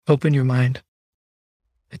Open your mind.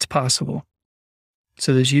 It's possible.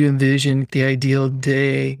 So as you envision the ideal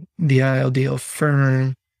day, the ideal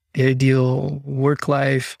firm, the ideal work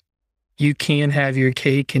life, you can have your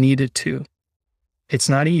cake and eat it too. It's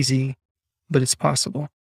not easy, but it's possible.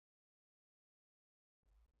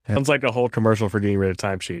 Sounds like a whole commercial for getting rid of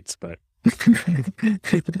timesheets, but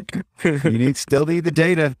You still need the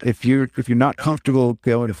data. If you're not comfortable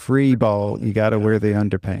going to free ball, you got to wear the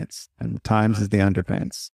underpants, and Times is the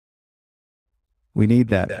underpants. We need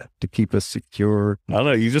that to keep us secure. I don't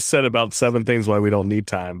know. You just said about 7 things why we don't need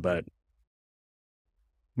time, but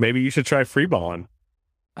maybe you should try free balling.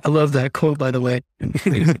 I love that quote, by the way.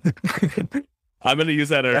 I'm going to use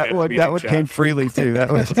that. That one came freely too.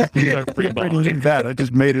 That was free balling. bad. I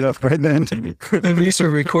just made it up right then. At least we're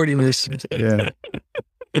recording this. Yeah,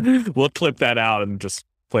 We'll clip that out and just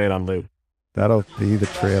play it on loop. that'll be the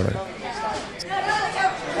trailer.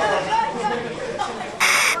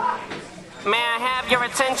 May I have your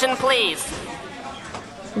attention, please?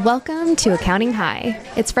 Welcome to Accounting High.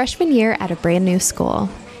 It's freshman year at a brand new school.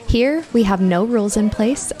 Here, we have no rules in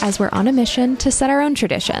place as we're on a mission to set our own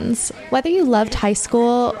traditions. Whether you loved high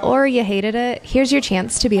school or you hated it, here's your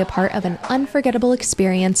chance to be a part of an unforgettable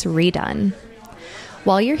experience redone.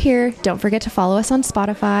 While you're here, don't forget to follow us on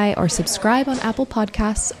Spotify or subscribe on Apple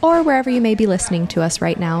Podcasts or wherever you may be listening to us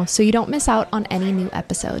right now so you don't miss out on any new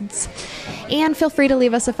episodes. And feel free to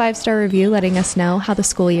leave us a 5-star review letting us know how the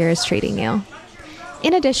school year is treating you.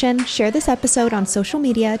 In addition, share this episode on social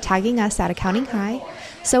media tagging us at Accounting High.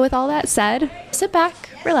 So with all that said, sit back,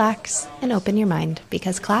 relax, and open your mind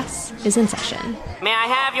because class is in session. May I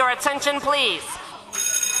have your attention, please?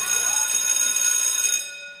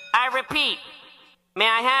 I repeat, may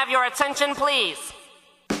I have your attention, please?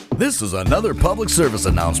 This is another public service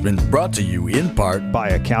announcement brought to you in part By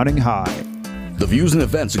Accounting High, the views and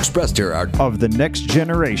events expressed here are of the next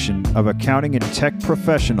generation of accounting and tech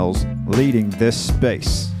professionals leading this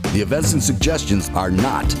space. the events and suggestions are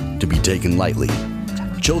not to be taken lightly.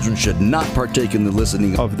 Children should not partake in the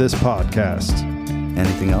listening Of this podcast.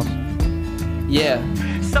 anything else. Yeah.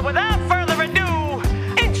 So without further ado,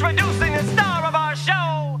 introducing the star of our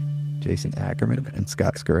show. Jason Ackerman and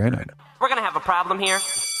Scott Scarano. We're gonna have a problem here.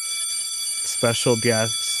 Special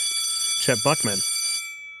guest, Chet Buckman.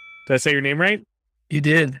 Did I say your name right? You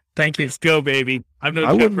did. Thank you. Let's go, baby. I've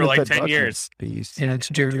known Chet for like 10 years. Yeah, it's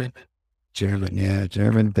German. German, yeah.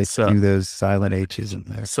 German, they So- do those silent H's in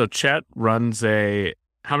there. So Chet runs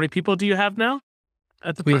how many people do you have now?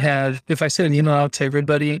 At the We firm? have, if I send an email out to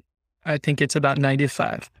everybody, I think it's about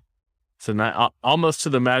 95. So not, almost to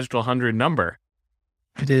the magical 100 number.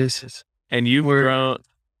 It is. And you've We're- grown.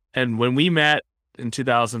 And when we met in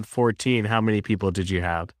 2014, how many people did you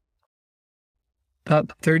have?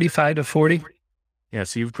 About 35 to 40. Yeah,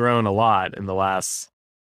 so you've grown a lot in the last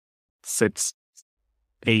 6-8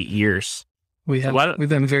 years. We have, why don't- we've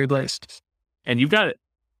been very blessed. And you've got it.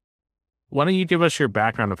 Why don't you give us your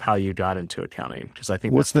background of how you got into accounting? Because I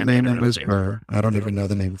think What's that's the name kinda of this interesting. firm? I don't even know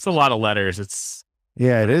the name. It's a lot of letters. It's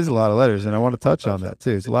Yeah, it is a lot of letters, and I want to touch on that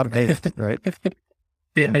too. It's a lot of names, right?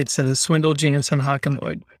 Yeah, it's Swindle, Jansen, Hawken,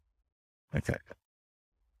 Lloyd. Okay.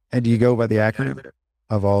 And do you go by the acronym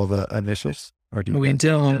of all the initials? Or do you? We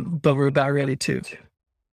don't, but we're about ready to.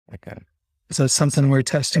 Okay. So it's something we're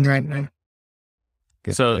testing right now.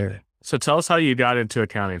 Get So- there. so tell us how you got into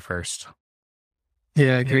accounting first.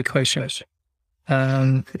 Yeah, great question. So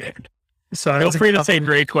I Feel was a free to couple- say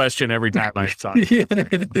great question every time I talk. Yeah,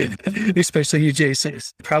 especially you, Jason.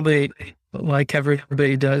 Probably like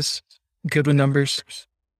everybody does, good with numbers,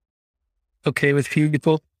 okay with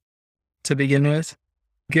people to begin with,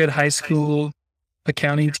 good high school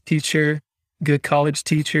accounting teacher, good college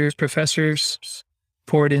teachers, professors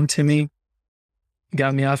poured into me,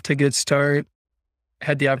 got me off to a good start,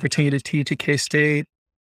 had the opportunity to teach at K-State,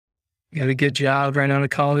 got a good job right out of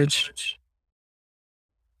college,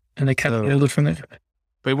 and they kind of So- build from there.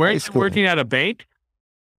 But weren't you school. working at a bank?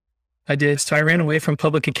 I did. So I ran away from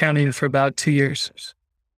public accounting for about 2 years.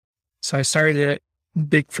 So I started at a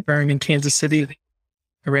big firm in Kansas City.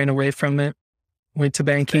 I ran away from it, went to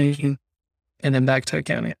banking, and then back to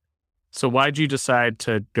accounting. So why'd you decide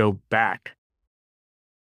to go back?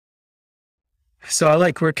 So I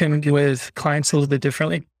like working with clients a little bit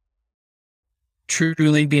differently.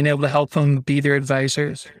 Truly being able to help them be their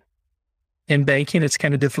advisors. In banking, it's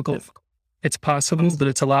kind of difficult. It's possible, but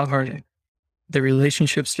it's a lot harder. The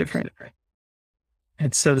relationship's different.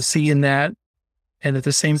 And so seeing that, and at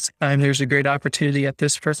the same time, there's a great opportunity at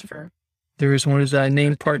this firm. There was one of the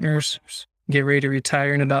named partners get ready to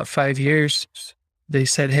retire in about 5 years. They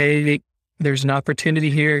said, hey, there's an opportunity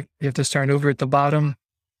here. You have to start over at the bottom,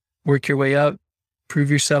 work your way up, prove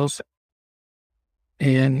yourself,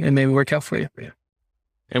 and maybe work out for you.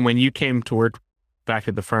 And when you came to work back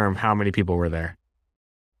at the firm, how many people were there?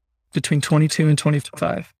 Between 22 and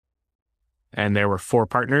 25, And there were 4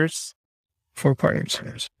 partners, 4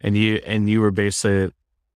 partners. and you were basically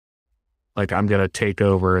like, I'm gonna take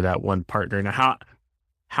over that one partner. Now,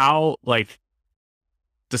 how like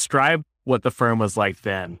describe what the firm was like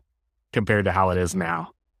then compared to how it is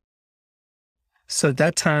now. So at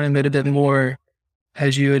that time, it had been more,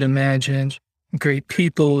 as you would imagine, great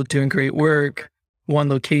people doing great work, one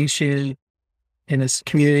location in this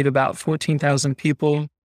community of about 14,000 people,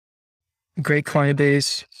 great client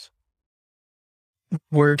base,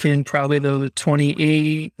 working probably the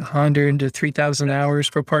 2,800 to 3,000 hours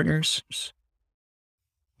for partners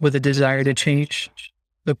with a desire to change.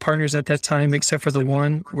 The partners at that time, except for the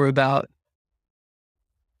one, were about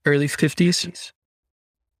early 50s,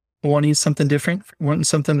 wanting something different, wanting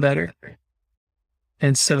something better.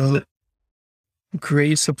 And so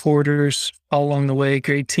great supporters all along the way,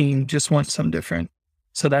 great team, just want something different.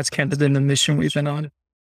 So that's kind of been the mission we've been on.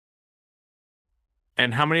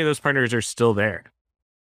 And how many of those partners are still there?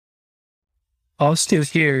 All still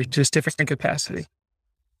here, just different capacity,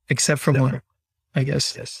 except for one, I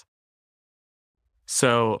guess. Yes.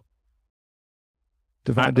 So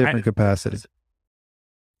Define different capacity.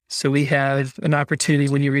 So we have an opportunity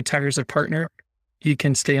when you retire as a partner, you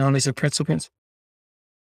can stay on as a principal.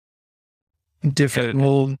 Different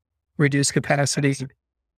will reduce capacity.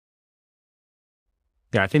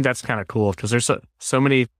 Yeah, I think that's kind of cool because there's so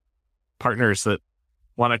many partners that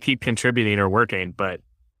want to keep contributing or working, but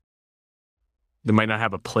they might not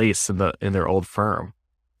have a place in their old firm,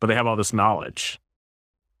 but they have all this knowledge.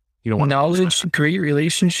 You don't want Knowledge, great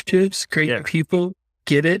relationships, great Yeah. people,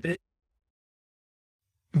 get it.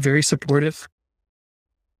 Very supportive.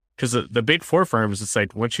 because the big 4 firms, it's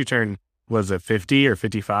like once you turn, was it 50 or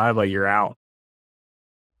 55, like you're out.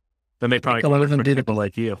 Then they probably A lot of them for did. people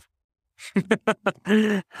like you.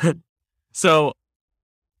 So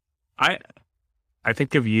I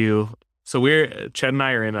think of you. So Chad and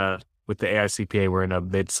I are with the AICPA, we're in a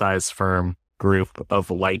mid-sized firm group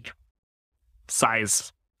of like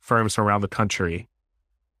size firms from around the country.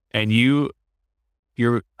 And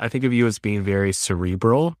I think of you as being very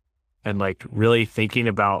cerebral and like really thinking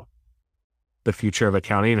about the future of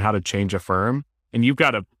accounting and how to change a firm. And you've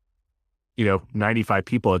got 95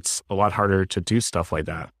 people. It's a lot harder to do stuff like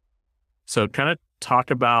that. So kind of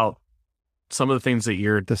talk about some of the things that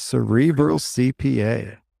you're The cerebral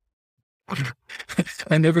CPA.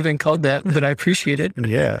 I've never been called that, but I appreciate it.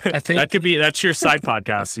 Yeah. I think that's your side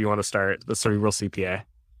podcast you want to start, the Cerebral CPA.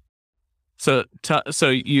 So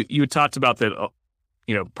you talked about that,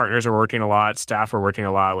 partners are working a lot, staff are working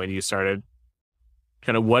a lot when you started.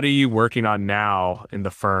 Kind of what are you working on now in the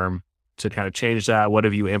firm to kind of change that? What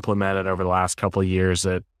have you implemented over the last couple of years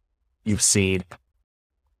that you've seen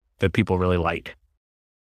that people really like?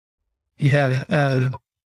 Yeah.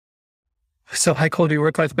 So high quality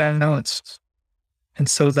work-life balance. And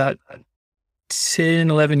so that 10,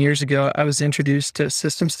 11 years ago, I was introduced to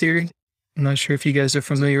systems theory. I'm not sure if you guys are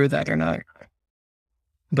familiar with that or not,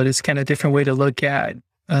 but it's kind of a different way to look at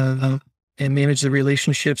and manage the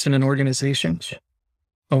relationships in an organization,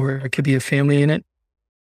 or it could be a family unit.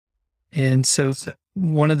 And so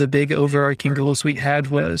one of the big overarching goals we had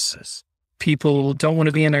was people don't want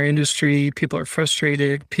to be in our industry. People are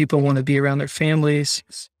frustrated. People want to be around their families.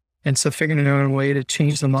 And so figuring out a way to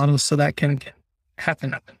change the model so that can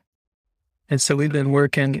happen. And so we've been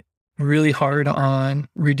working really hard on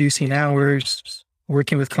reducing hours,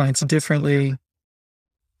 working with clients differently,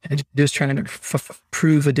 and just trying to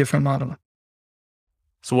prove a different model.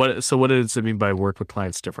 So what does it mean by work with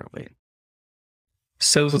clients differently?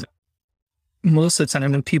 So most of the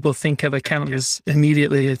time when people think of accountants,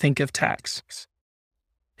 immediately they think of tax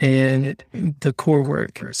and the core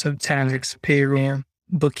work. So tax, payroll,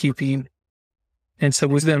 bookkeeping. And so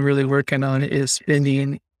what we've been really working on is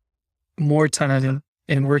spending more time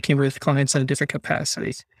and working with clients in a different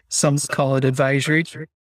capacity. Some call it advisory,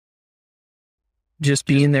 just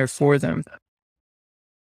being there for them.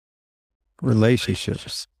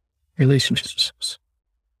 Relationships.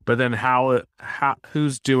 But then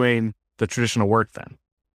who's doing the traditional work then?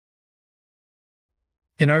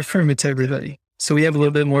 In our firm, it's everybody. So we have a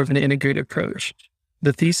little bit more of an integrated approach.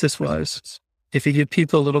 The thesis was, if you give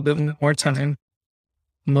people a little bit more time,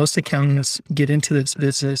 most accountants get into this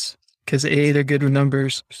business because A, they're good with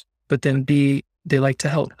numbers, but then B, they like to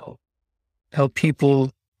help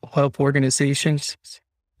people, help organizations.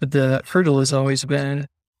 But the hurdle has always been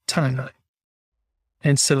time.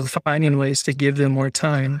 And so finding ways to give them more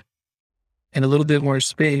time and a little bit more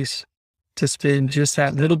space to spend just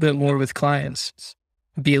that little bit more with clients,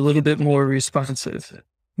 be a little bit more responsive,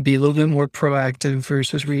 be a little bit more proactive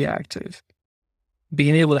versus reactive,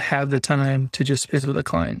 being able to have the time to just spend with a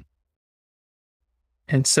client.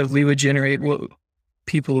 And so we would generate what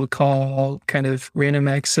people would call kind of random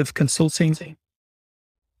acts of consulting,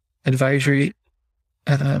 advisory,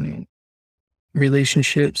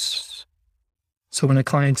 relationships. So when a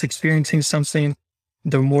client's experiencing something,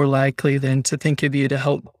 they're more likely than to think of you to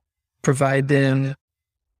help provide them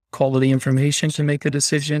quality information to make a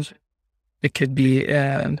decision. It could be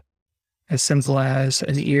as simple as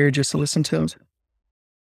an ear just to listen to them.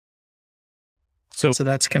 So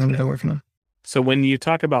that's kind of what I'm working on. So when you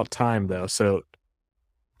talk about time, though, so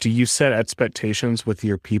do you set expectations with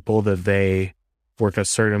your people that they work a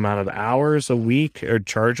certain amount of hours a week or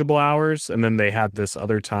chargeable hours, and then they have this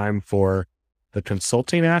other time for the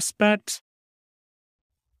consulting aspect?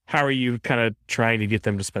 How are you kind of trying to get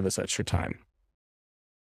them to spend this extra time?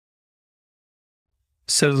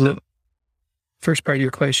 So the first part of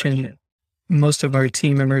your question, most of our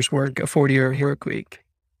team members work a 40-hour work week.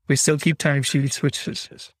 We still keep timesheets, which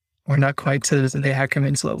is, we're not quite to the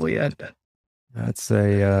Ackerman's level yet. That's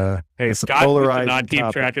a Hey, that's a Scott did polarizing not keep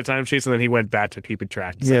topic. track of timesheets, and then he went back to keeping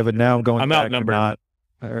track. Yeah, but now I'm going. I'm back to outnumbered. not.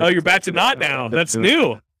 Oh, you're back to not now. That's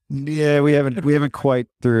new. Yeah, we haven't quite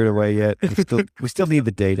threw it away yet. We still need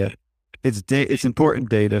the data. It's important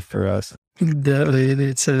data for us. We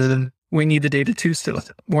need the data too still.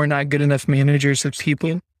 We're not good enough managers of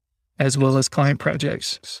people as well as client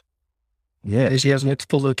projects. Yeah, As you have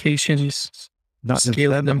multiple locations, not just scale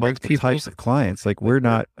them, them by multiple people. types of clients. Like we're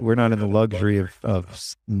not in the luxury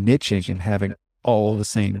of niching and having all the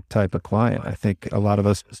same type of client. I think a lot of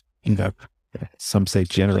us, some say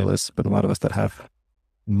generalists, but a lot of us that have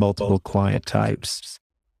multiple client types,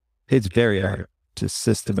 it's very hard to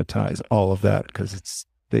systematize all of that because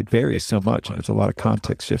it varies so much. And there's a lot of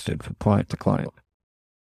context shifting from client to client.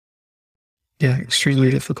 Yeah, extremely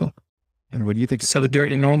difficult. And when you think So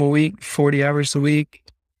during a normal week, 40 hours a week.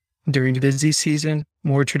 During busy season,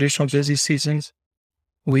 more traditional busy seasons,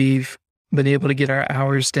 we've been able to get our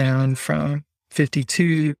hours down from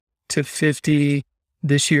 52 to 50.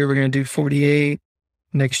 This year, we're going to do 48.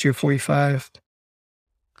 Next year, 45.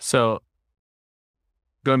 So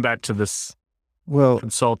going back to this well,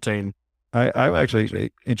 consulting, I'm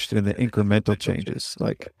actually interested in the incremental changes.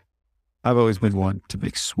 Like I've always been one to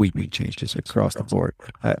make sweeping changes across the board.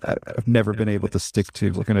 I've never been able to stick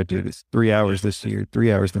to, we're going to do this 3 hours this year,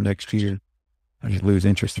 3 hours the next year. I just lose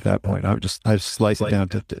interest at that point. I slice it down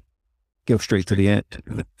to go straight to the end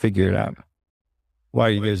and figure it out. Why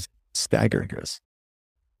are you guys staggering us?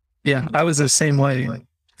 Yeah, I was the same way.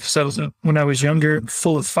 So when I was younger,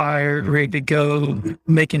 full of fire, ready to go,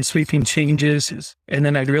 making sweeping changes. And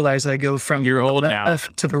then I'd realize I go from you're old now.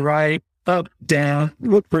 left to the right, up, down. You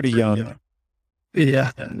look pretty young.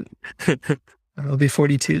 Yeah. I'll be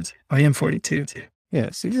 42. I am 42. Yeah,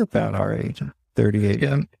 so you're about our age, 38.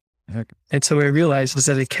 Yeah. Heck. And so what I realized is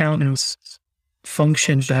that accountants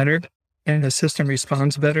function better and the system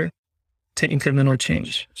responds better to incremental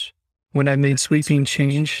change. When I made sweeping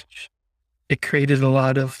change, it created a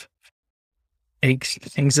lot of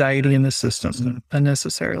anxiety in the system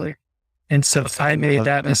unnecessarily. And so I made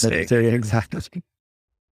that mistake. Exactly.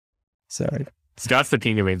 Sorry. Scott's the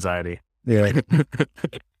king of anxiety. Yeah.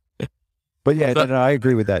 But yeah, no, I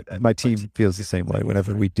agree with that. My team feels the same way.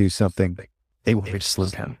 Whenever we do something, they want me to slow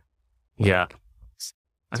down. Yeah.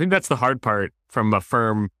 I think that's the hard part from a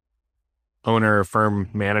firm owner or firm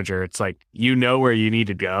manager. It's like, you know where you need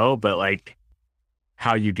to go, but like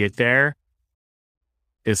how you get there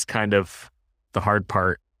is kind of the hard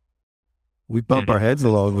part. We bump our heads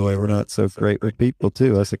along the way. We're not so great with people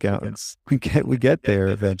too, us accountants. We get there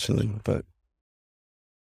eventually, but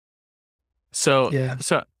So, Yeah.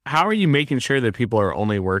 so how are you making sure that people are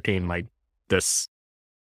only working like this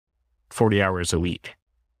 40 hours a week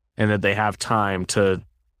and that they have time to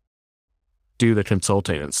do the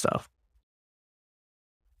consulting and stuff?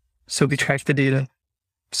 So we track the data.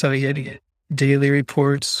 So we get daily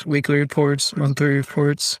reports, weekly reports, monthly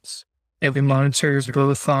reports, and we monitor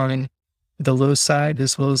both on the low side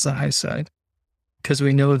as well as the high side. Because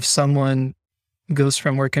we know if someone goes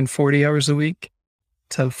from working 40 hours a week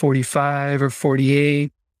to 45 or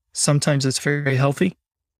 48, sometimes it's very healthy,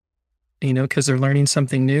 because they're learning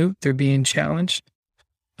something new, they're being challenged.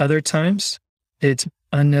 Other times it's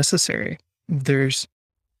unnecessary.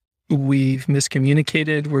 We've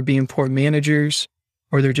miscommunicated, we're being poor managers,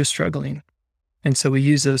 or they're just struggling. And so we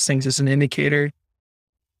use those things as an indicator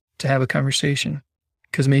to have a conversation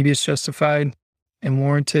because maybe it's justified and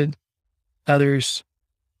warranted. Others,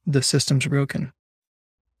 the system's broken.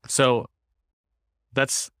 So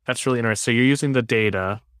that's really interesting. So you're using the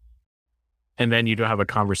data, and then you do have a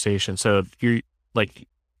conversation. So you're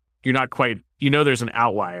not quite, there's an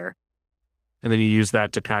outlier, and then you use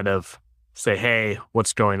that to kind of say, hey,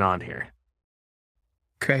 what's going on here?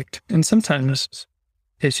 Correct. And sometimes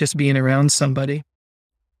it's just being around somebody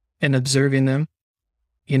and observing them.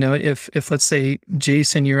 If let's say,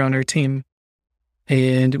 Jason, you're on our team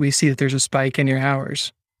and we see that there's a spike in your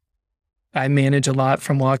hours, I manage a lot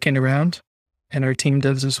from walking around, and our team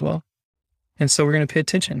does as well. And so we're going to pay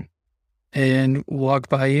attention and walk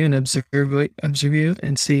by you and observe you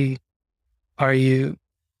and see, are you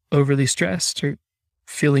overly stressed or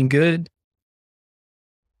feeling good?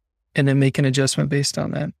 And then make an adjustment based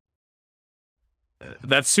on that.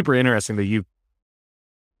 That's super interesting that you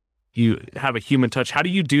have a human touch. How do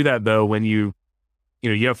you do that though when you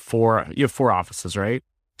have four offices, right?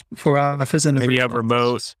 4 offices and you have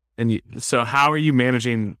remote. So how are you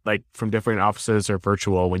managing like from different offices or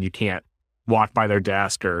virtual when you can't walk by their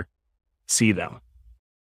desk or see them?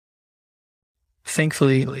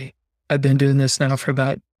 Thankfully, I've been doing this now for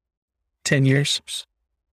about 10 years.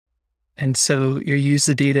 And so you use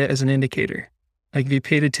the data as an indicator. Like if you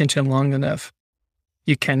paid attention long enough,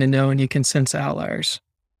 you kind of know and you can sense outliers.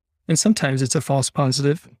 And sometimes it's a false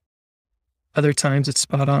positive. Other times it's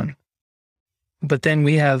spot on. But then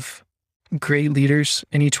we have great leaders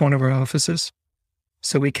in each one of our offices.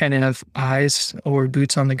 So we kind of have eyes or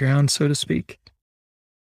boots on the ground, so to speak.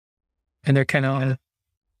 And they're kind of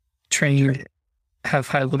trained, have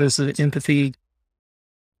high levels of empathy,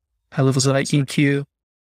 high levels of EQ.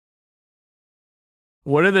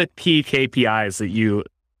 What are the key KPIs that you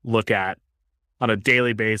look at on a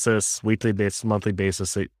daily basis, weekly basis, monthly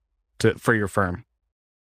basis for your firm?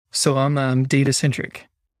 So I'm data centric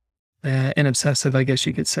and obsessive, I guess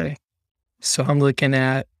you could say. So I'm looking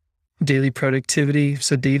at daily productivity,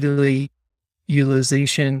 so daily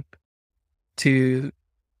utilization to.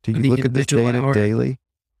 Do you look at this data daily?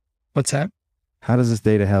 What's that? How does this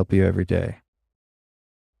data help you every day?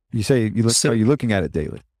 You say are you looking at it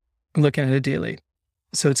daily? I'm looking at it daily.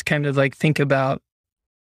 So it's kind of like, think about,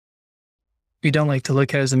 we don't like to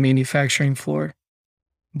look at it as a manufacturing floor,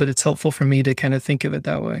 but it's helpful for me to kind of think of it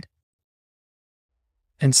that way.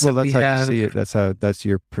 And so that's how you see it. That's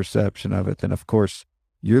your perception of it. Then of course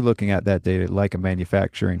you're looking at that data like a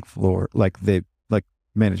manufacturing floor, like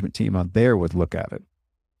management team on there would look at it.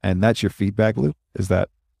 And that's your feedback loop. Is that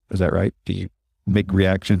right? Do you make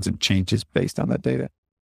reactions and changes based on that data?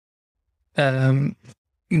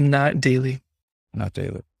 Not daily. Not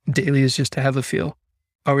daily. Daily is just to have a feel.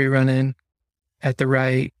 Are we running at the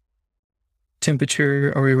right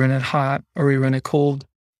temperature? Are we running hot? Are we running cold?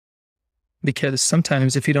 Because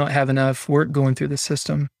sometimes if you don't have enough work going through the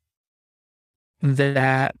system,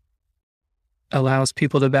 that allows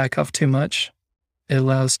people to back off too much. It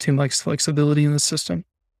allows too much flexibility in the system.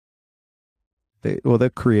 They'll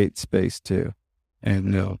create space too.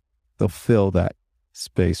 And they'll fill that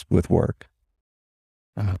space with work.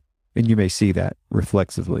 And you may see that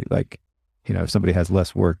reflexively, like, if somebody has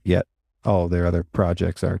less work, yet all their other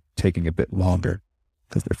projects are taking a bit longer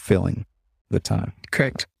because they're filling the time.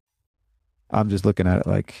 Correct. I'm just looking at it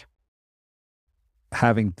like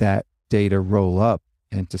having that data roll up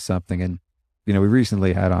into something. And, we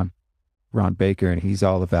recently had on Ron Baker, and he's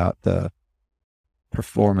all about the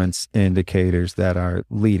performance indicators that are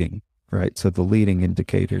leading, right? So the leading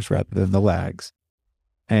indicators rather than the lags.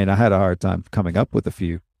 And I had a hard time coming up with a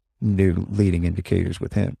few new leading indicators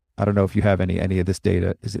with him. I don't know if you have any of this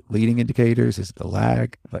data. Is it leading indicators? Is it the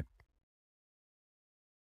lag?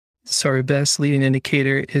 So our best leading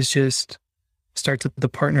indicator is just starts at the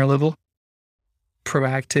partner level,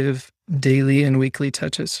 proactive daily and weekly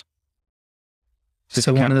touches.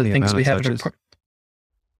 So one of the things we have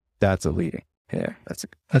that's a leading. Yeah, that's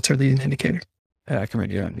our leading indicator. Yeah, I can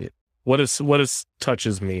read you on it. What does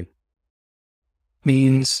touches mean?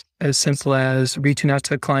 Means as simple as reaching out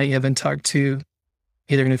to a client you haven't talked to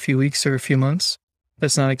either in a few weeks or a few months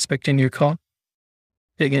that's not expecting your call,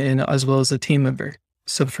 again, as well as a team member.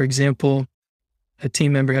 So for example, a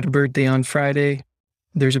team member had a birthday on Friday.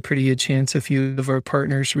 There's a pretty good chance a few of our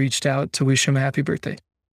partners reached out to wish him a happy birthday.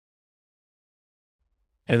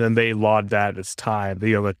 And then they log that as time.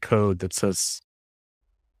 They have a code that says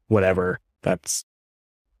whatever, that's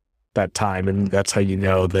that time. And that's how you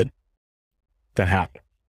know that happened.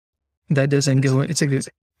 That doesn't go, it's a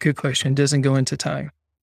good question. It doesn't go into time.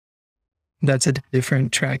 That's a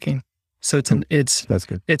different tracking. So that's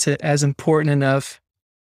good. It's as important enough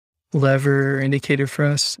lever or indicator for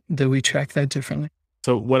us that we track that differently.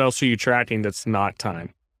 So what else are you tracking that's not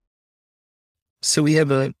time? So we have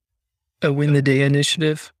a Win the Day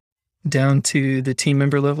initiative down to the team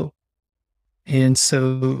member level. And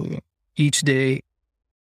so each day,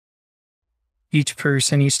 each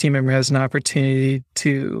person, each team member has an opportunity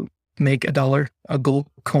to make $1, a gold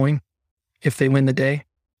coin, if they win the day.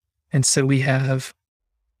 And so we have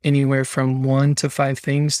anywhere from 1 to 5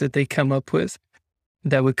 things that they come up with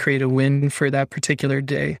that would create a win for that particular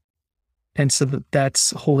day. And so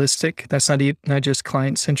that's holistic. That's not just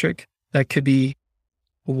client centric. That could be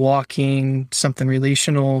walking, something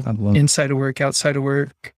relational, inside of work, outside of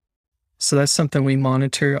work. So that's something we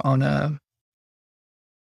monitor on a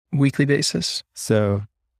weekly basis. So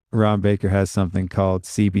Ron Baker has something called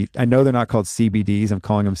CB. I know they're not called CBDs. I'm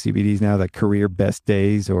calling them CBDs now, like career best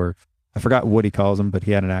days, or I forgot what he calls them, but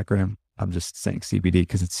he had an acronym. I'm just saying CBD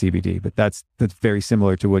because it's CBD, but that's very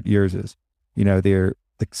similar to what yours is. You know, they're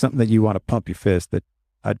like something that you want to pump your fist that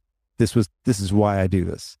this is why I do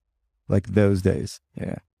this. Like those days.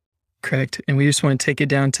 Yeah. Correct. And we just want to take it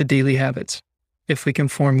down to daily habits. If we can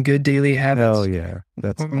form good daily habits, oh yeah,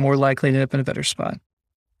 we're more likely to end up in a better spot.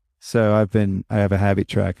 So I have a habit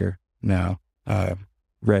tracker now.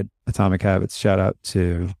 Read Atomic Habits. Shout out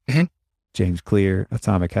to James Clear,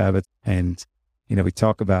 Atomic Habits. And, you know, we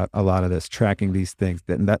talk about a lot of this, tracking these things,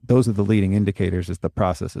 those are the leading indicators, is the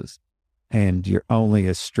processes. And you're only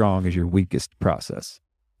as strong as your weakest process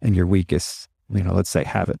and your weakest, you know, let's say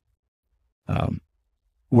habit.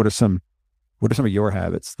 What are some of your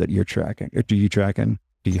habits that you're tracking? Or do you tracking?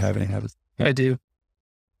 Do you have any habits? I do.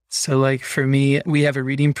 So like for me, we have a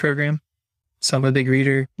reading program. So I'm a big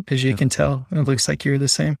reader, as you can tell. It looks like you're the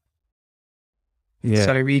same. Yeah.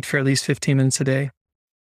 So I read for at least 15 minutes a day.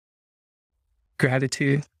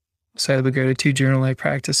 Gratitude. So I have a gratitude journal I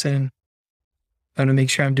practice in. I want to make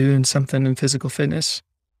sure I'm doing something in physical fitness.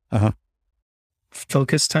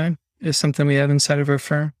 Focus time is something we have inside of our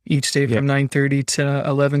firm each day from 9:30 to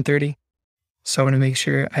 11:30. So I want to make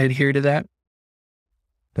sure I adhere to that.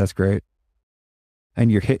 That's great.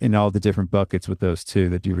 And you're hitting all the different buckets with those too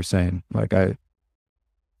that you were saying. Like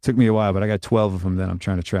took me a while, but I got 12 of them that I'm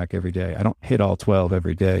trying to track every day. I don't hit all 12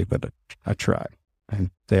 every day, but I try. And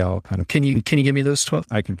they all kind of. Can you give me those 12?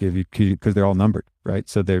 I can give you, because they're all numbered, right?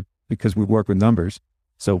 So because we work with numbers.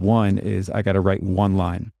 So 1 is I got to write 1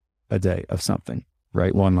 line a day of something,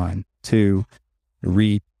 write 1 line. 2,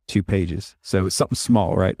 read 2 pages. So it's something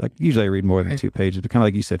small, right? Like usually I read more than 2 pages, but kind of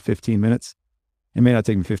like you said, 15 minutes. It may not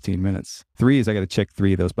take me 15 minutes. 3 is I got to check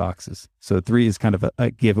 3 of those boxes. So 3 is kind of a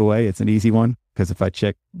giveaway. It's an easy one because if I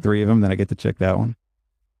check 3 of them, then I get to check that one.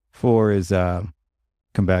 4 is, come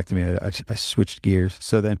back to me. I switched gears.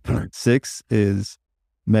 So then 6 is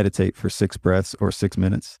meditate for 6 breaths or 6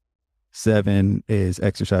 minutes. 7 is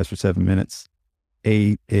exercise for 7 minutes.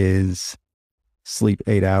 8 is sleep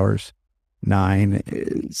 8 hours. 9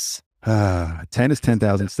 is, 10 is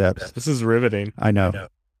 10,000 steps. This is riveting. I know.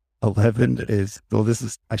 11 is,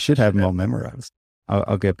 I should have them all memorized.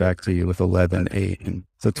 I'll get back to you with 11, 8. And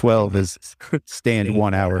so 12 is stand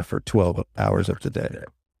 1 hour for 12 hours of the day.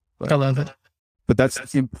 I love it. But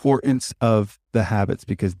that's the importance of the habits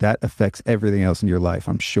because that affects everything else in your life,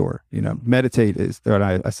 I'm sure. You know, meditate is,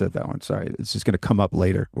 I said that one, sorry. It's just going to come up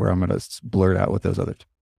later where I'm going to blurt out with those others.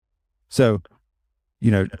 So,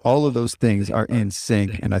 you know, all of those things are in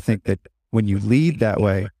sync. And I think that when you lead that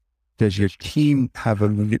way, does your team have a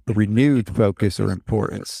renewed focus or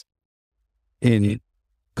importance in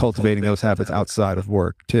cultivating those habits outside of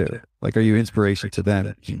work too? Like, are you inspiration to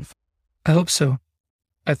them? I hope so.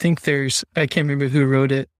 I think I can't remember who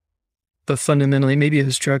wrote it, but fundamentally, maybe it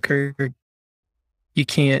was Drucker, or you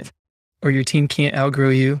can't, or your team can't outgrow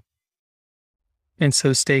you. And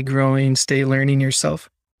so stay growing, stay learning yourself.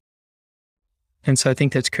 And so I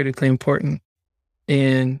think that's critically important.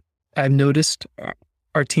 And I've noticed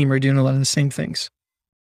our team are doing a lot of the same things.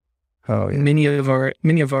 Oh, yeah. Many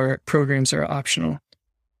of our programs are optional,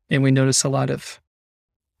 and we notice a lot of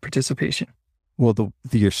participation. Well,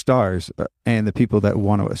 your stars and the people that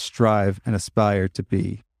want to strive and aspire to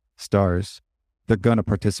be stars, they're going to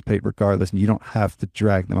participate regardless, and you don't have to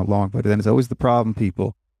drag them along. But then it's always the problem,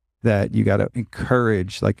 people, that you got to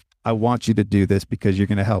encourage. Like, I want you to do this because you're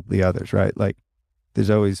going to help the others, right? Like, there's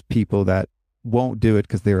always people that won't do it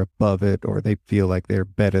because they're above it, or they feel like they're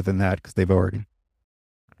better than that because they've already.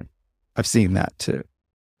 I've seen that too.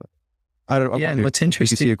 I don't. Yeah, and what's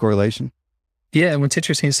interesting? You see a correlation? Yeah, and what's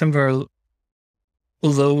interesting is some of our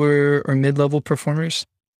lower or mid-level performers,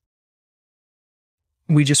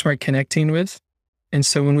 we just weren't connecting with, and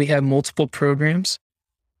so when we have multiple programs,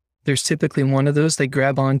 there's typically one of those they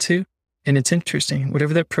grab onto, and it's interesting.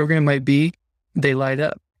 Whatever that program might be, they light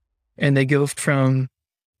up, and they go from,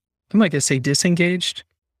 I'm not gonna say disengaged,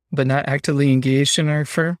 but not actively engaged in our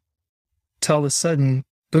firm, to all of a sudden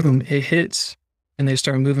boom, it hits and they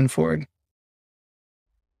start moving forward.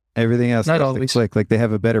 Everything else Not starts to always. click. Like they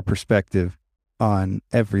have a better perspective on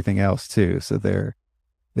everything else too. So they're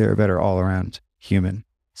a better all around human,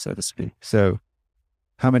 so to speak. So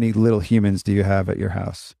how many little humans do you have at your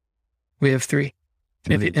house? We have 3.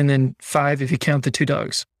 Three. And then 5 if you count the 2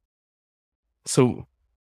 dogs. So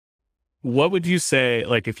what would you say,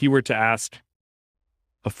 like if you were to ask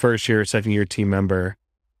a first year or second year team member,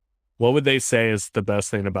 what would they say is the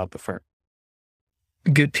best thing about the firm?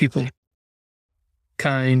 Good people.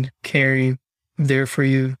 Kind, caring, there for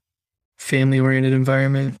you, family-oriented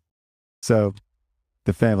environment. So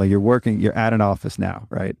the family, you're at an office now,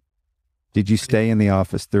 right? Did you stay in the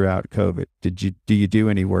office throughout COVID? Do you do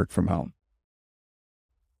any work from home?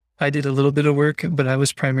 I did a little bit of work, but I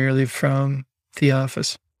was primarily from the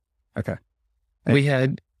office. Okay. We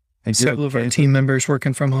had And several of our team members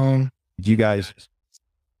working from home. did you guys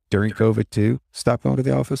during COVID too stop going to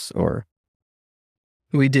the office, or?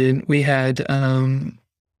 We did. We had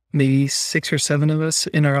maybe 6 or 7 of us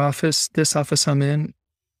in our office. This office I'm in,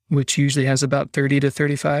 which usually has about 30 to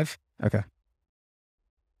 35. Okay.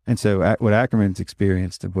 And so what Ackerman's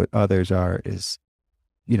experienced and what others are is,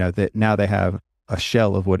 that now they have a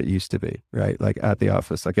shell of what it used to be, right? Like at the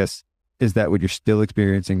office, I guess, is that what you're still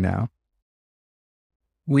experiencing now?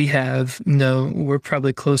 We're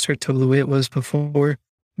probably closer to the way it was before,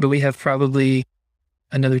 but we have probably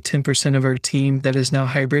another 10% of our team that is now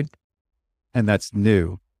hybrid. And that's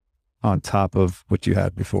new on top of what you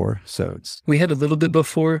had before. So We had a little bit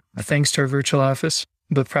before, thanks to our virtual office,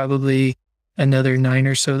 but probably another 9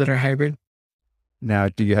 or so that are hybrid. now,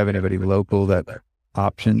 do you have anybody local that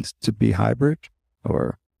options to be hybrid,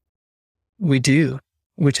 or? We do,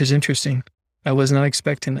 which is interesting. I was not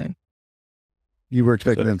expecting that. You were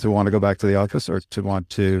expecting them to want to go back to the office or to want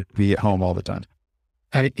to be at home all the time?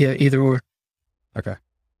 Either or. Okay.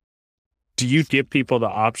 Do you give people the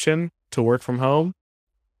option to work from home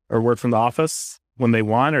or work from the office when they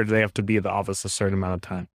want, or do they have to be at the office a certain amount of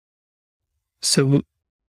time? So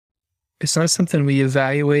it's not something we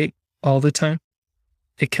evaluate all the time.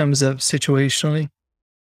 It comes up situationally.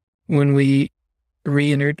 When we I'm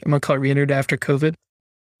going to call it re-entered after COVID,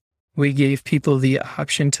 we gave people the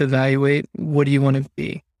option to evaluate, what do you want to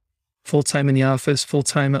be? Full-time in the office,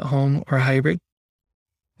 full-time at home, or hybrid?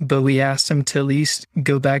 But we asked them to at least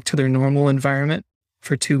go back to their normal environment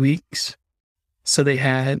for 2 weeks. So they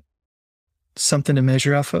had something to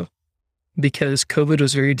measure off of. Because COVID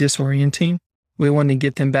was very disorienting, we wanted to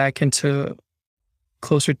get them back into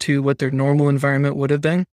closer to what their normal environment would have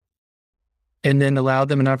been, and then allow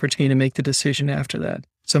them an opportunity to make the decision after that.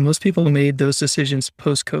 So most people made those decisions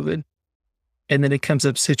post-COVID, and then it comes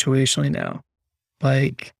up situationally now.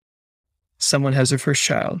 Like someone has their first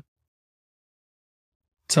child,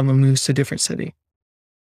 someone moves to a different city.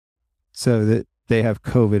 So that they have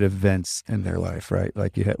COVID events in their life, right?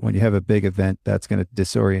 Like when you have a big event, that's going to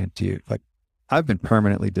disorient you. Like I've been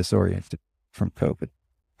permanently disoriented from COVID.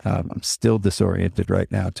 I'm still disoriented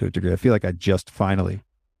right now to a degree. I feel like I just finally,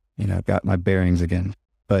 got my bearings again.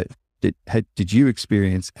 But did you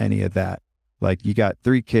experience any of that? Like you got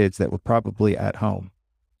 3 kids that were probably at home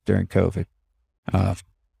during COVID. How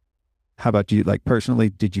about you? Like personally,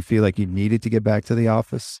 did you feel like you needed to get back to the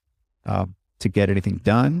office to get anything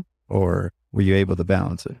done, or were you able to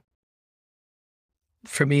balance it?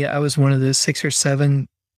 For me, I was one of the 6 or 7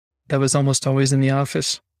 that was almost always in the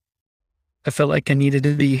office. I felt like I needed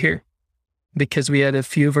to be here because we had a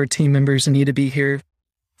few of our team members that need to be here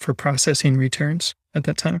for processing returns at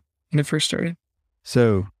that time when it first started.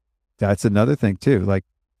 So that's another thing too. Like,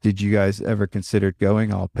 did you guys ever consider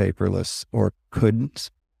going all paperless, or couldn't?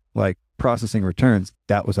 Like processing returns,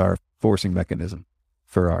 that was our forcing mechanism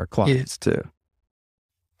for our clients too.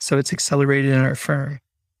 So it's accelerated in our firm.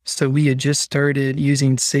 So we had just started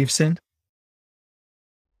using SafeSend,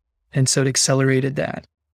 and so it accelerated that.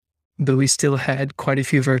 But we still had quite a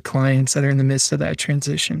few of our clients that are in the midst of that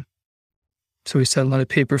transition. So we saw a lot of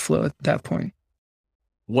paper flow at that point.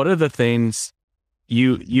 What are the things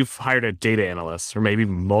you've hired a data analyst, or maybe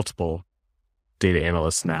multiple data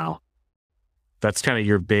analysts now? That's kind of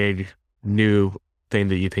your big new thing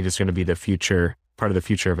that you think is going to be the future, part of the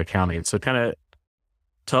future of accounting. So kind of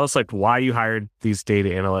tell us like why you hired these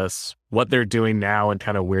data analysts, what they're doing now, and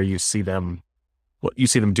kind of where you see them, what you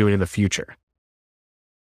see them doing in the future.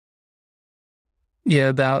 Yeah,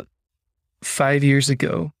 about 5 years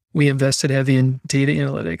ago, we invested heavy in data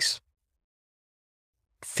analytics,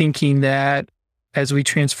 thinking that as we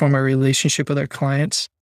transform our relationship with our clients,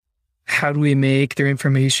 how do we make their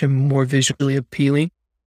information more visually appealing?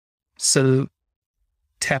 So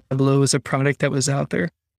Tableau is a product that was out there.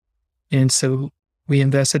 And so We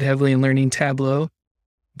invested heavily in learning Tableau,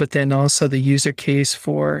 but then also the user case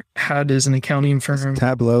for how does an accounting firm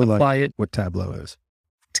Tableau, apply like it. what Tableau is?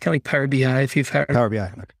 It's kind of like Power BI. If you've heard, Power BI.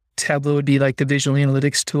 Okay. Tableau would be like the visual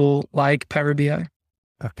analytics tool, like Power BI.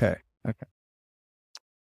 Okay.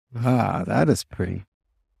 Ah, that is pretty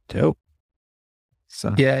dope.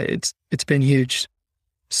 So Yeah, it's been huge.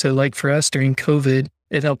 So like for us during COVID,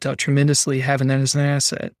 it helped out tremendously having that as an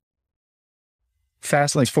asset.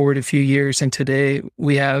 Fast forward a few years, and today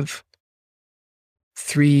we have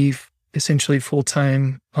 3 essentially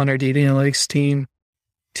full-time on our data analytics team,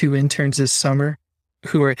 2 interns this summer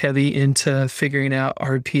who are heavy into figuring out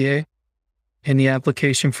RPA and the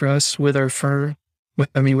application for us with our firm,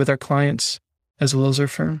 with our clients as well as our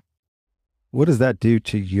firm. what does that do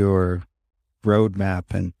to your roadmap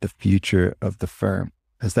and the future of the firm?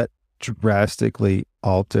 Has that drastically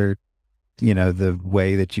altered, the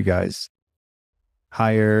way that you guys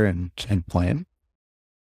hire and plan?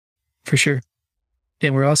 For sure.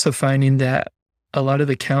 And we're also finding that a lot of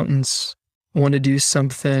accountants want to do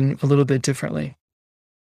something a little bit differently.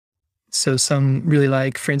 So some really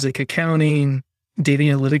like forensic accounting. Data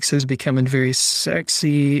analytics is becoming very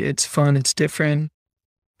sexy. It's fun. It's different.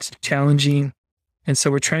 It's challenging. And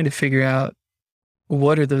so we're trying to figure out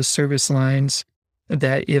what are those service lines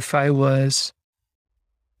that if I was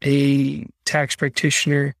a tax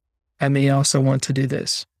practitioner, I may also want to do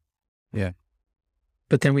this. Yeah.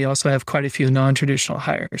 But then we also have quite a few non-traditional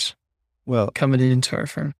hires Well, coming into our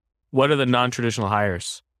firm. What are the non-traditional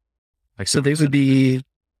hires? Like, So they would be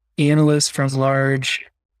analysts from large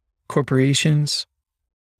corporations.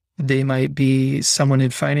 They might be someone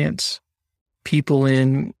in finance, people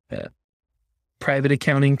in private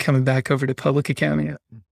accounting coming back over to public accounting.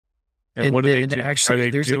 and what do they and do? actually, Are they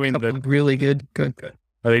there's doing a couple really good.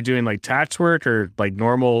 Are they doing like tax work or like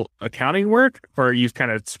normal accounting work, or are you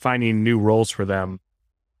kind of finding new roles for them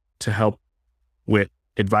to help with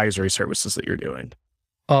advisory services that you're doing?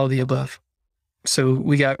 All the above. So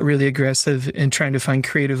we got really aggressive in trying to find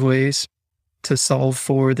creative ways to solve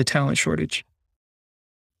for the talent shortage.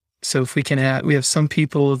 So if we can add, we have some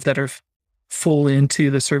people that are full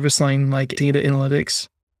into the service line like data analytics,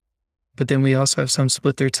 but then we also have some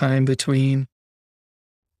split their time between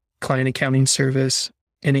client accounting service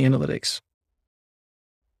and analytics.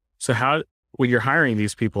 So how, when you're hiring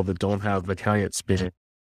these people that don't have accounting experience,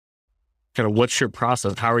 kind of what's your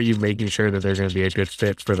process? How are you making sure that they're going to be a good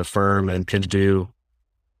fit for the firm and can do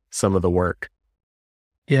some of the work?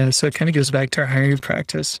 Yeah, so it kind of goes back to our hiring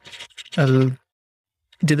practice of,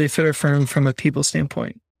 do they fit our firm from a people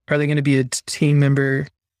standpoint? Are they going to be a team member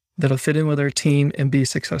that'll fit in with our team and be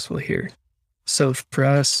successful here? So for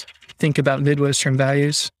us, think about Midwestern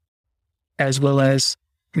values as well as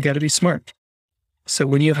we got to be smart. So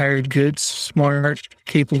when you hire good, smart,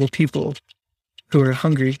 capable people who are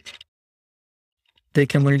hungry, they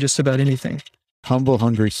can learn just about anything. humble,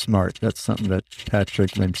 hungry, smart. That's something that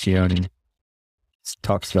Patrick Lencioni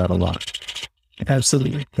talks about a lot.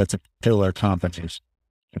 Absolutely. That's a killer combination.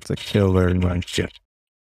 It's a killer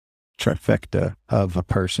trifecta of a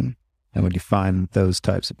person. And when you find those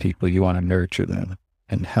types of people, you want to nurture them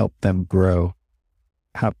and help them grow.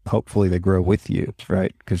 Hopefully they grow with you,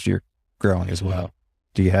 right? Because you're growing as well.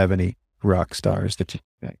 Do you have any rock stars that you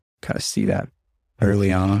kind of see that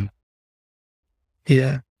early on?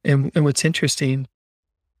 Yeah. And what's interesting,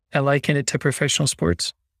 I liken it to professional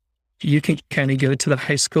sports. You can kind of go to the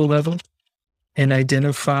high school level and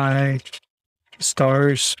identify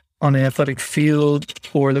stars on the athletic field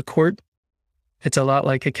or the court. It's a lot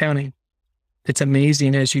like accounting. It's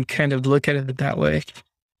amazing as you kind of look at it that way.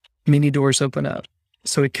 Many doors open up.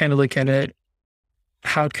 So we kind of look at it,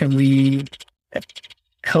 how can we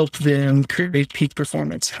help them create peak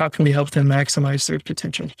performance? How can we help them maximize their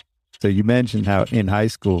potential? So you mentioned how in high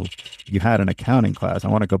school you had an accounting class. I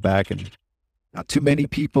want to go back, and not too many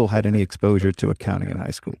people had any exposure to accounting in high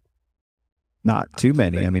school. Not too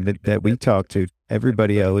many. I mean, that we talked to,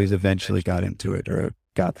 everybody always eventually got into it or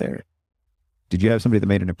got there. Did you have somebody that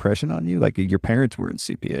made an impression on you? Like your parents were in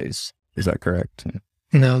CPAs. Is that correct?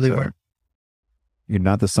 No, they weren't. You're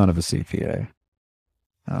not the son of a CPA.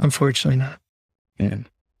 Unfortunately not.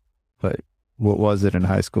 But what was it in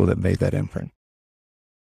high school that made that imprint?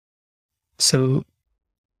 So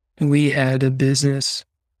we had a business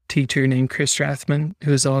teacher named Chris Strathman,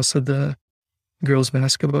 who is also the girls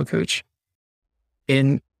basketball coach.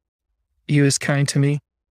 And he was kind to me,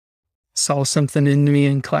 saw something in me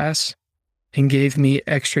in class and gave me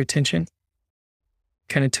extra attention.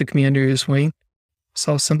 Kind of took me under his wing,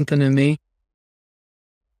 saw something in me.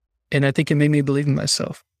 And I think it made me believe in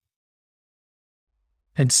myself.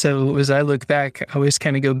 And so as I look back, I always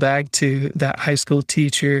kind of go back to that high school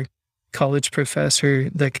teacher, college professor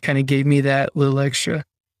that kind of gave me that little extra.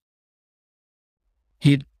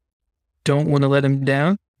 You don't want to let them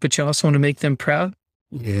down, but you also want to make them proud.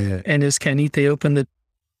 Yeah. And as kind of neat, they opened the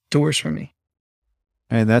doors for me.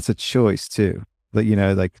 And that's a choice too. But,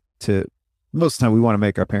 most of the time we want to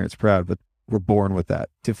make our parents proud, but we're born with that.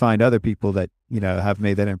 To find other people that, have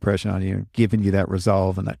made that impression on you and given you that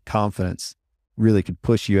resolve and that confidence really can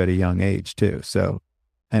push you at a young age too. So,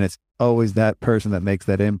 and it's always that person that makes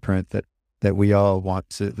that imprint that we all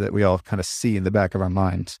kind of see in the back of our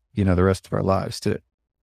minds, the rest of our lives too.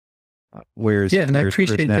 And I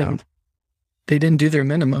appreciate them. They didn't do their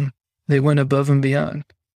minimum. They went above and beyond.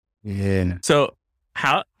 Yeah. So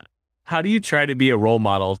how do you try to be a role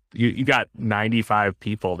model? You got 95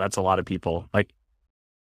 people. That's a lot of people. Like,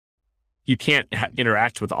 you can't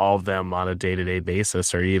interact with all of them on a day-to-day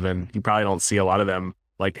basis, or even you probably don't see a lot of them.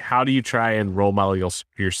 Like, how do you try and role model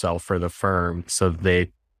yourself for the firm so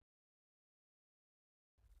they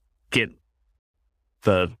get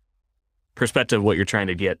the perspective of what you're trying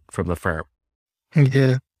to get from the firm?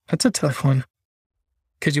 Yeah, that's a tough one.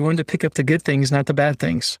 Because you want to pick up the good things, not the bad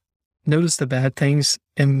things. Notice the bad things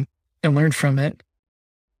and learn from it.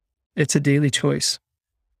 It's a daily choice,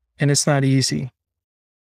 and it's not easy.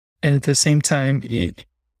 And at the same time, you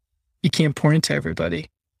can't pour into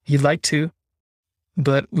everybody. You'd like to,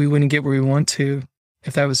 but we wouldn't get where we want to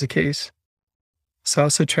if that was the case. So I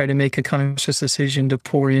also try to make a conscious decision to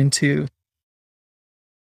pour into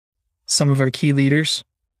some of our key leaders,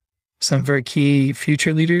 some of our key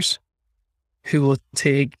future leaders who will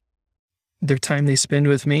take their time they spend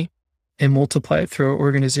with me and multiply it through our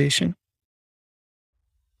organization.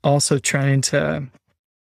 Also trying to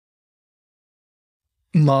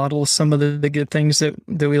model some of the good things that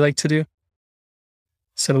we like to do.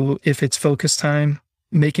 So if it's focus time,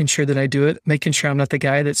 making sure that I do it, making sure I'm not the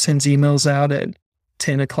guy that sends emails out at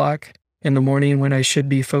 10 o'clock in the morning when I should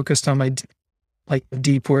be focused on my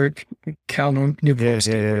deep work. Cal Newport,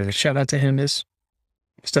 shout out to him. His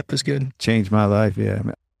stuff is good. Changed my life. Yeah.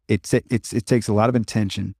 It takes a lot of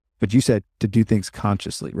intention, but you said to do things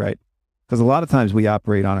consciously, right? Because a lot of times we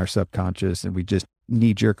operate on our subconscious and we just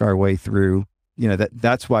knee jerk our way through.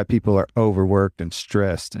 That's why people are overworked and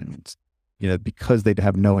stressed, and because they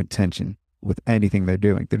have no intention with anything they're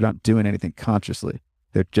doing. They're not doing anything consciously.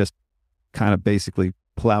 They're just kind of basically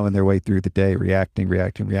plowing their way through the day,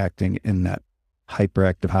 reacting in that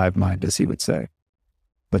hyperactive hive mind, as he would say.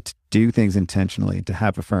 But to do things intentionally, to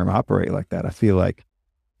have a firm operate like that, I feel like,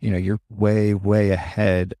 you're way, way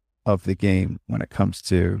ahead of the game when it comes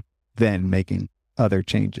to then making other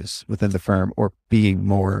changes within the firm or being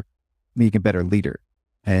a better leader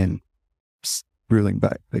and ruling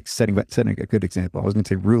by, setting a good example. I was going to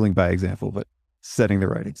say ruling by example, but setting the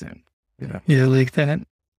right example. Yeah, like that.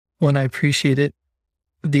 When I appreciate it,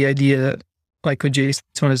 the idea, like when Jason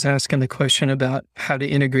was asking the question about how to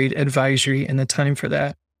integrate advisory and the time for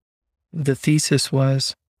that, the thesis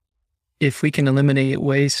was, if we can eliminate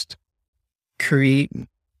waste, create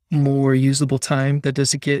more usable time that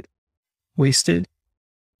doesn't get wasted,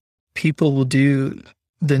 people will do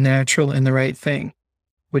the natural and the right thing,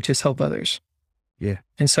 which is help others. Yeah.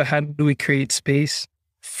 And so how do we create space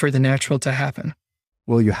for the natural to happen?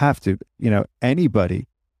 Well, you have to, anybody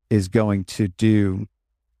is going to do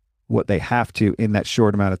what they have to in that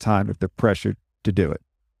short amount of time if they're pressured to do it.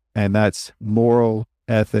 And that's moral,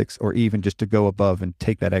 ethics, or even just to go above and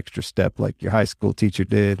take that extra step like your high school teacher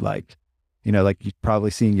did, like you're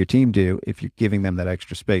probably seeing your team do if you're giving them that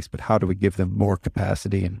extra space. But how do we give them more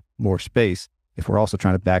capacity and more space if we're also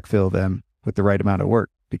trying to backfill them with the right amount of work?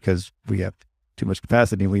 Because we have too much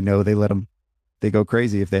capacity and we know they go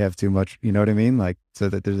crazy if they have too much, you know what I mean? So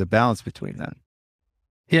that there's a balance between that.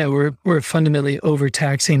 Yeah, we're fundamentally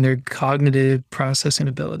overtaxing their cognitive processing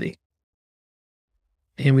ability.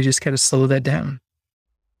 And we just got to slow that down.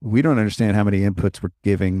 We don't understand how many inputs we're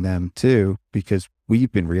giving them too, because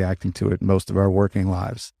we've been reacting to it most of our working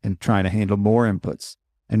lives and trying to handle more inputs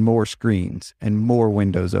and more screens and more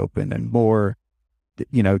windows open and more,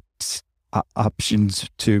 options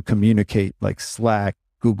to communicate, like Slack,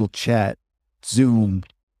 Google Chat, Zoom,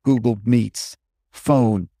 Google Meets,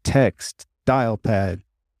 phone, text, dial pad,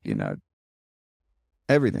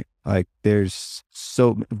 everything. We're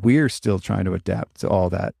still trying to adapt to all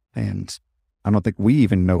that. And I don't think we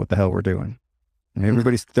even know what the hell we're doing. And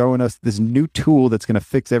everybody's throwing us this new tool that's going to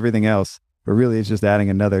fix everything else, but really it's just adding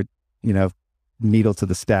another, needle to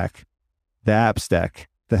the stack, the app stack,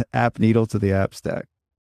 the app needle to the app stack.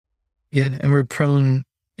 Yeah. And we're prone,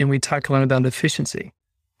 and we talk a lot about efficiency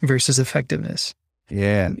versus effectiveness.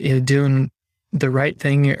 Yeah. Doing the right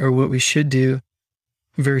thing or what we should do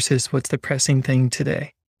versus what's the pressing thing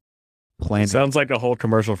today. Planning. Sounds like a whole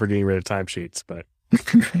commercial for getting rid of timesheets, but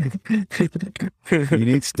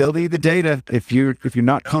You still need the data. If you're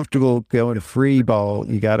not comfortable going to free ball,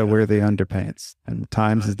 you got to wear the underpants, and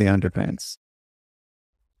Times is the underpants.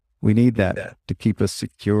 We need that to keep us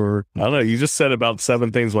secure. I don't know. You just said about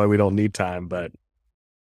 7 things why we don't need time, but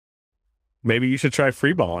maybe you should try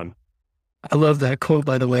free balling. I love that quote,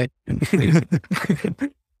 by the way.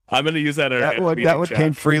 I'm going to use that. That one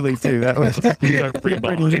came freely too. That was free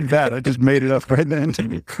balling. that. I just made it up right then.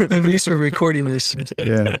 At least we're recording this.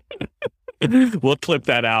 Yeah, We'll clip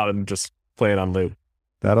that out and just play it on loop.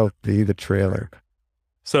 that'll be the trailer.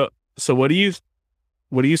 So what do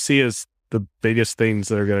you see as the biggest things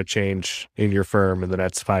that are going to change in your firm in the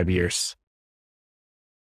next 5 years?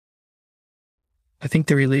 I think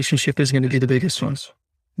the relationship is going to be the biggest one.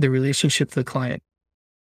 The relationship with the client.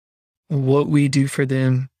 What we do for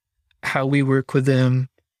them, how we work with them.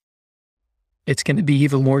 It's going to be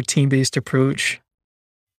even more team-based approach,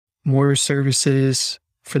 more services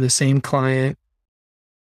for the same client.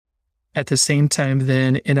 At the same time,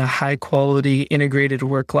 then in a high-quality integrated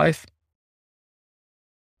work life.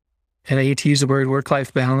 And I hate to use the word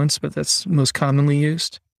work-life balance, but that's most commonly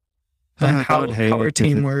used. How our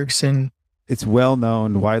team works. And it's well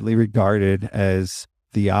known, widely regarded as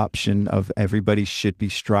the option of everybody should be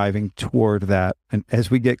striving toward that. And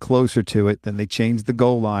as we get closer to it, then they change the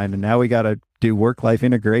goal line, and now we got to do work-life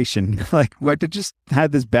integration. Like, what to just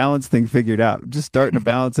had this balance thing figured out. I'm just starting to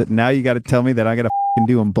balance it. Now you got to tell me that I got to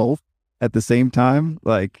do them both at the same time.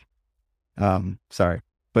 Like, sorry,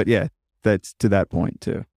 but yeah, that's to that point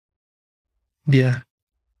too. yeah,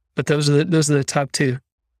 but those are the top 2.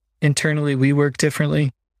 Internally, we work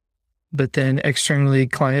differently, but then externally,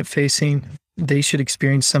 client facing, they should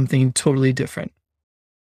experience something totally different.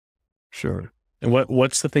 Sure. And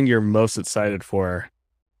what's the thing you're most excited for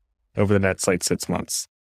over the next 6 months?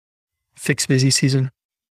 Fixed busy season.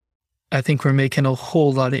 I think we're making a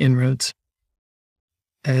whole lot of inroads.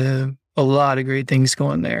 A lot of great things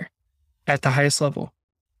going there at the highest level.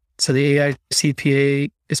 So the AI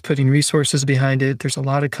CPA is putting resources behind it. There's a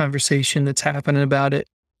lot of conversation that's happening about it.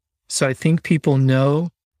 So I think people know,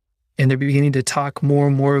 and they're beginning to talk more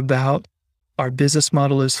and more about our business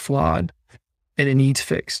model is flawed and it needs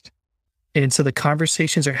fixed. And so the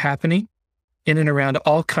conversations are happening in and around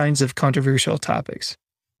all kinds of controversial topics.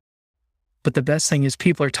 But the best thing is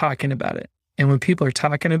people are talking about it. And when people are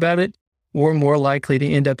talking about it, we're more likely to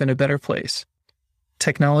end up in a better place.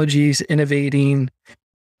 Technology's innovating.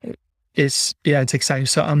 It's exciting.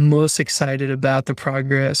 So I'm most excited about the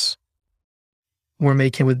progress we're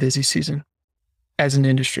making with busy season as an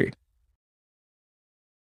industry.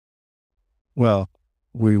 Well,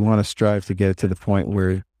 we want to strive to get it to the point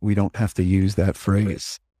where we don't have to use that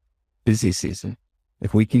phrase, busy season.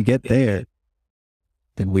 If we can get there,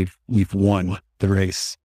 then we've won the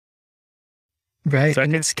race. Right.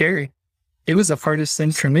 And it's scary. It was the hardest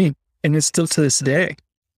thing for me. And it's still to this day.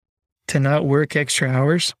 To not work extra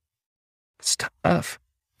hours, it's tough.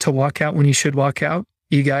 To walk out when you should walk out.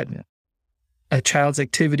 You got a child's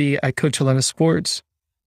activity. I coach a lot of sports.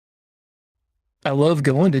 I love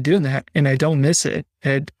going to doing that, and I don't miss it.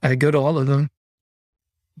 I go to all of them,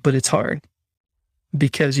 but it's hard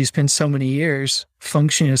because you spend so many years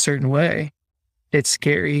functioning a certain way. It's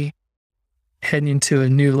scary heading into a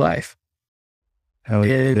new life. Hell, it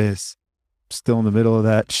is. Still in the middle of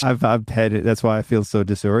that. I've had it. That's why I feel so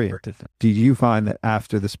disoriented. Do you find that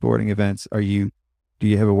after the sporting events, do you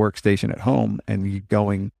have a workstation at home and you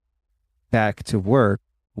going back to work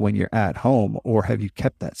when you're at home, or have you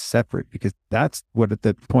kept that separate? Because that's what at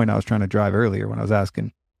the point I was trying to drive earlier when I was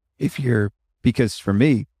asking because for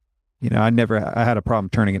me, I had a problem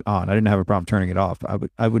turning it on. I didn't have a problem turning it off.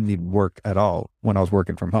 I wouldn't even work at all when I was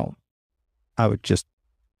working from home. I would just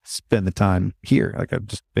spend the time here. Like I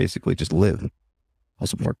just basically just live.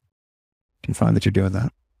 Also work. Do you find that you're doing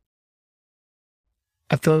that?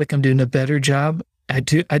 I feel like I'm doing a better job. I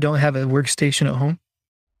don't have a workstation at home.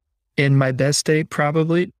 And my best day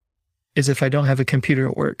probably is if I don't have a computer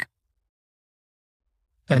at work.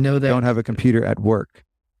 I know that. Don't have a computer at work.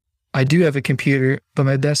 I do have a computer, but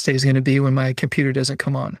my best day is going to be when my computer doesn't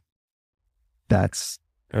come on. That's,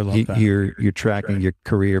 I love that. You're tracking your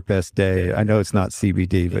career best day. I know it's not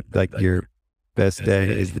CBD, but like your best day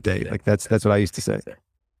is the day. Like that's what I used to say.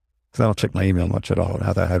 Because I don't check my email much at all.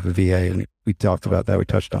 Now that I have a VA, and we talked about that, we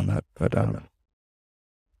touched on that, but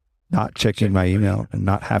not checking my email and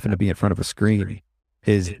not having to be in front of a screen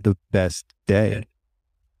is the best day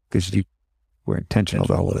because you were intentional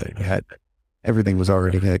the whole day. You had everything was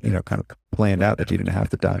already kind of planned out that you didn't have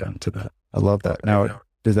to dive into that. I love that. Now,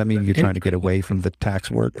 does that mean you're trying to get away from the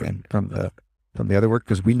tax work and from the other work?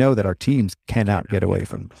 Because we know that our teams cannot get away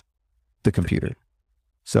from the computer.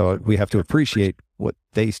 So we have to appreciate what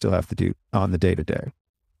they still have to do on the day to day.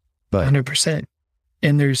 But 100%.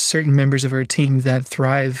 And there's certain members of our team that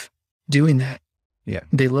thrive doing that. Yeah.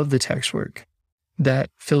 They love the tax work. That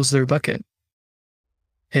fills their bucket.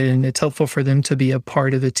 And it's helpful for them to be a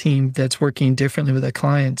part of a team that's working differently with their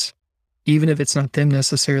clients, even if it's not them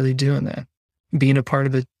necessarily doing that. Being a part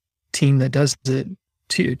of a team that does it,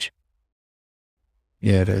 it's huge.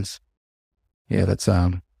 yeah, it is. Yeah, that's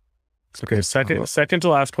Okay, second to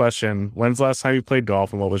last question. When's the last time you played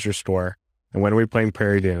golf and what was your score? And when are we playing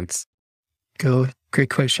Prairie Dance? Great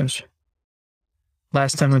questions.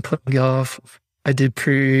 Last time I played golf, I did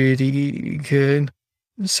pretty good.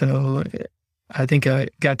 So I think I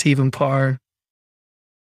got to even par.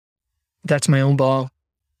 That's my own ball.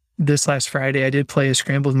 This last Friday, I did play a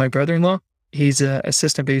scramble with my brother-in-law. He's an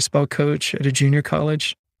assistant baseball coach at a junior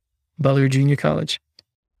college, Butler Junior College.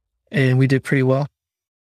 And we did pretty well.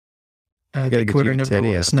 I think quarter number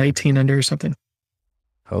was 19 under or something.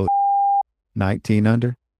 Oh, 19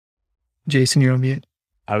 under? Jason, you're on mute.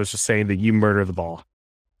 I was just saying that you murder the ball.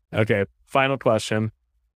 Okay, final question.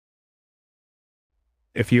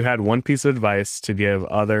 If you had one piece of advice to give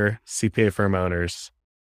other CPA firm owners,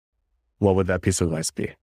 what would that piece of advice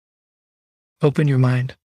be? Open your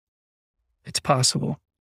mind. It's possible.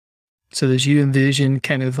 So as you envision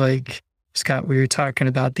kind of like, Scott, we were talking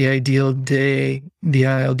about the ideal day, the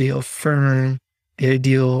ideal firm, the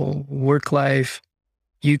ideal work life.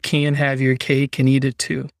 You can have your cake and eat it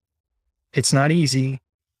too. It's not easy,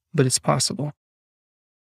 but it's possible.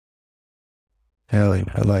 Hell yeah,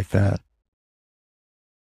 I like that.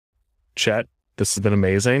 Chet, this has been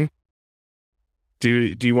amazing.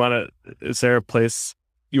 Do you want to, is there a place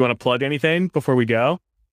you want to plug anything before we go?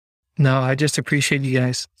 No, I just appreciate you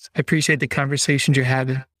guys. I appreciate the conversations you're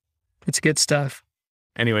having. It's good stuff.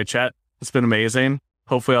 Anyway, Chet, it's been amazing.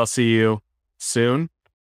 Hopefully I'll see you soon.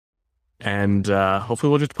 And hopefully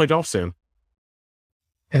we'll just play golf soon.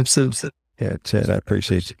 Absolutely. Yeah, Chet, I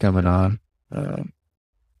appreciate you coming on.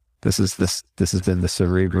 This has been the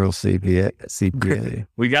Cerebral CPA.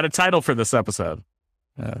 We got a title for this episode.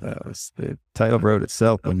 That was, the title wrote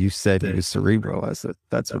itself when you said he was cerebral. I said,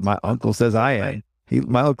 that's what my uncle says I am.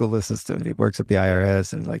 My uncle listens to it. He works at the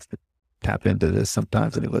IRS and likes to tap into this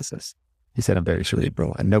sometimes, and he listens. He said I'm very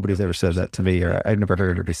cerebral, and nobody's ever said that to me, or I never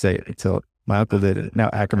heard anybody say it until my uncle did it. Now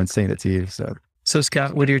Ackerman's saying it to you. So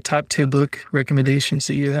Scott, what are your top 2 book recommendations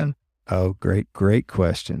that you have? Oh, great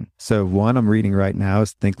question. So one I'm reading right now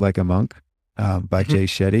is Think Like a Monk by Jay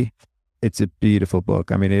Shetty. It's a beautiful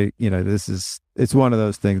book. I mean, it's one of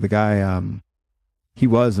those things. The guy, he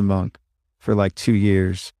was a monk for like 2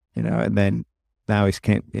 years, and then now he's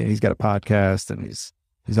got a podcast and he's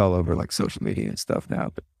all over like social media and stuff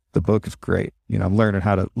now. But the book is great. I'm learning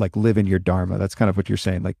how to like live in your dharma. That's kind of what you're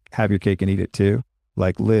saying. Like have your cake and eat it too.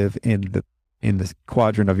 Like live in the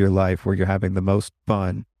quadrant of your life where you're having the most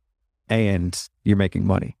fun and you're making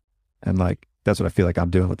money. And like, that's what I feel like I'm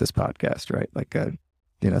doing with this podcast, right? Like,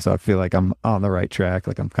 so I feel like I'm on the right track.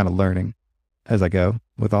 Like I'm kind of learning as I go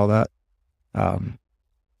with all that.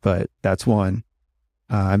 But that's one.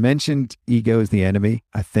 I mentioned Ego is the Enemy.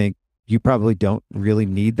 I think you probably don't really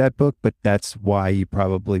need that book, but that's why you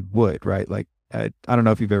probably would, right? Like, I don't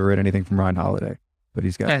know if you've ever read anything from Ryan Holiday, but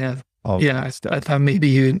he's got I have. all Yeah, stuff. I thought maybe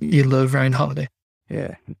you love Ryan Holiday.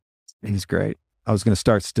 Yeah, he's great. I was going to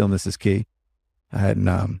start Stillness is Key. I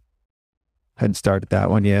hadn't started that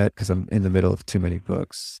one yet because I'm in the middle of too many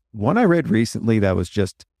books. One I read recently that was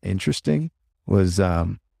just interesting was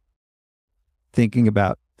Thinking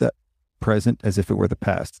About the Present as If It Were the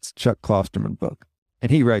Past. It's a Chuck Klosterman book. And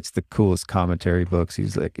he writes the coolest commentary books.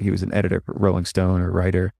 He was an editor for Rolling Stone or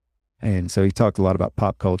writer. And so he talked a lot about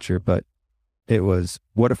pop culture, but it was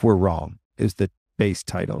What If We're Wrong is the base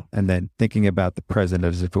title. And then Thinking About the Present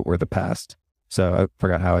as If It Were the Past. So I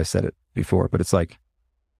forgot how I said it before, but it's like,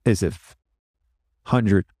 as if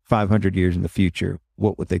 100, 500 years in the future,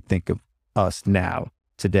 what would they think of us now,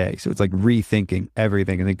 today? So it's like rethinking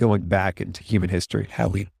everything and then going back into human history, how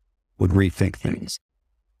we would rethink things.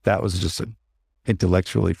 That was just an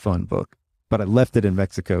intellectually fun book, but I left it in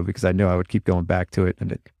Mexico because I knew I would keep going back to it,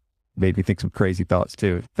 and it made me think some crazy thoughts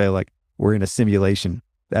too. It felt like we're in a simulation.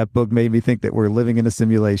 That book made me think that we're living in a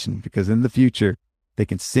simulation because in the future they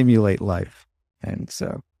can simulate life. And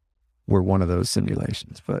so we're one of those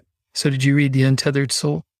simulations. But So did you read The Untethered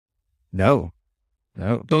Soul? no.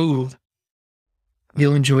 Oh,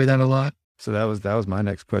 you'll enjoy that a lot. So that was my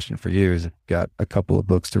next question for you, is got a couple of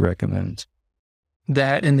books to recommend.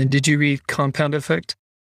 That, and then did you read Compound Effect?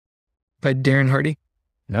 by Darren Hardy.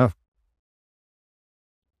 No.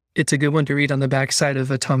 It's a good one to read on the backside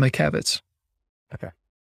of Atomic Habits.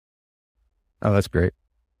 Oh, that's great.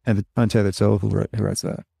 And the Untethered Soul, who writes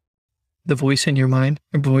that? The voice in your mind,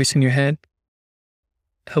 or voice in your head,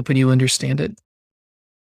 helping you understand it.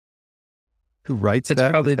 Who writes It's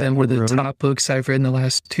that? probably That been one of the wrote it? top books I've read in the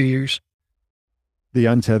last 2 years. The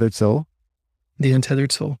Untethered Soul. The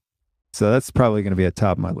Untethered Soul. So that's probably going to be at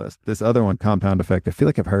top of my list. This other one, Compound Effect, I feel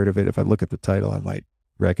like I've heard of it. If I look at the title, I might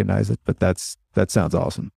recognize it, but that sounds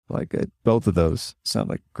awesome. Like both of those sound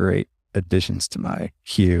like great additions to my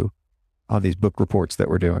queue on these book reports that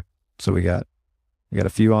we're doing. So we got a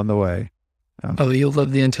few on the way. Oh, you'll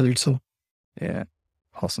love The Untethered Soul. Yeah.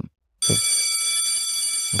 Awesome. So,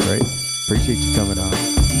 great. Appreciate you coming on.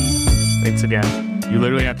 Thanks again. You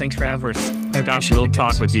literally have Thanks for having for us. I Josh, appreciate we'll it,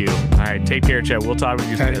 talk guys. with you. All right. Take care, Chet. We'll talk with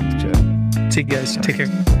you All soon. right. See you guys. Take care.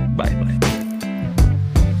 Bye.